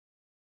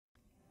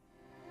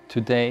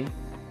Today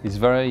is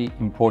very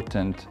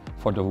important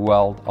for the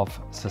world of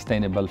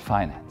sustainable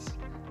finance,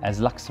 as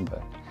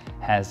Luxembourg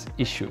has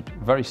issued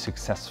very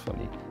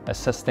successfully a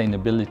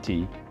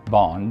sustainability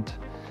bond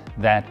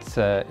that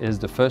is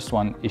the first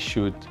one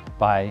issued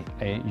by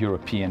a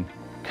European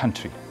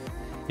country.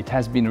 It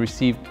has been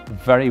received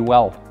very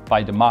well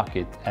by the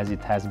market as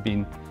it has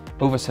been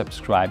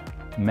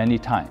oversubscribed many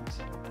times.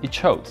 It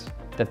shows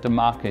that the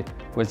market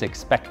was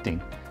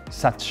expecting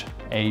such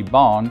a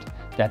bond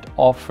that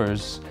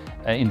offers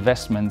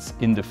investments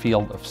in the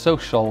field of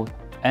social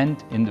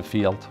and in the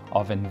field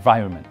of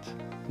environment.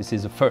 This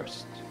is a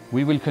first.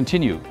 We will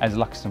continue as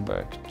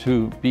Luxembourg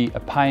to be a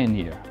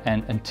pioneer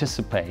and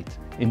anticipate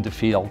in the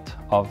field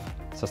of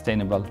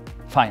sustainable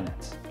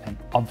finance. And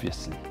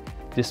obviously,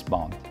 this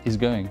bond is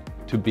going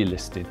to be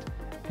listed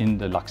in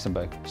the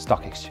Luxembourg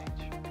Stock Exchange.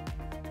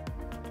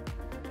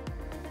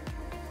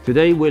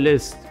 Today we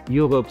list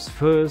Europe's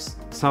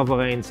first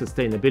sovereign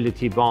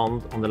sustainability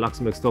bond on the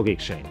Luxembourg Stock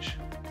Exchange,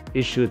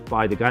 issued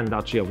by the Grand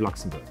Duchy of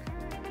Luxembourg.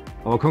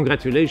 Our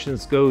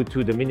congratulations go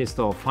to the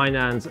Minister of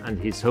Finance and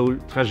his whole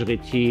Treasury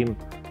team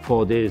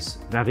for this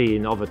very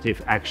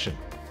innovative action.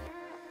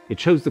 It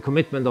shows the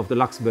commitment of the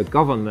Luxembourg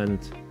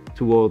government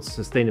towards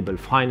sustainable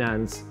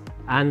finance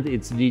and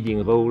its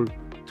leading role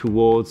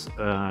towards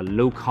a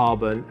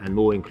low-carbon and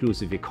more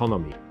inclusive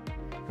economy.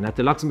 And at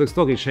the Luxembourg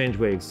Stock Exchange,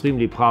 we're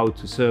extremely proud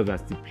to serve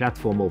as the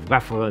platform of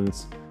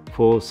reference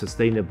for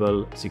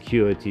sustainable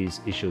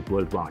securities issued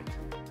worldwide.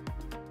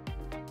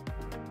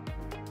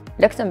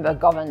 Luxembourg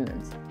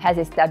government has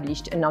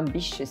established an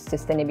ambitious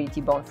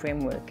sustainability bond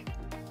framework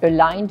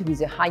aligned with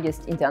the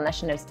highest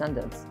international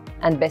standards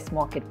and best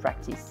market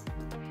practice.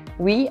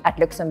 We at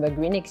Luxembourg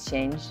Green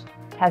Exchange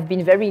have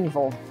been very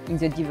involved in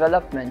the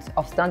development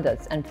of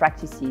standards and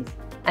practices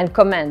and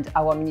commend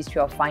our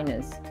Ministry of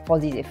Finance for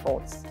these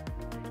efforts.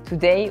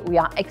 Today, we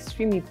are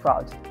extremely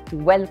proud to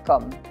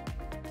welcome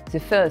the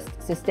first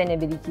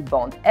sustainability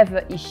bond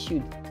ever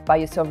issued by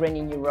a sovereign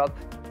in Europe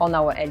on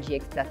our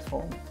LGX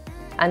platform,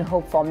 and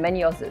hope for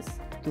many others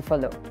to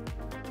follow.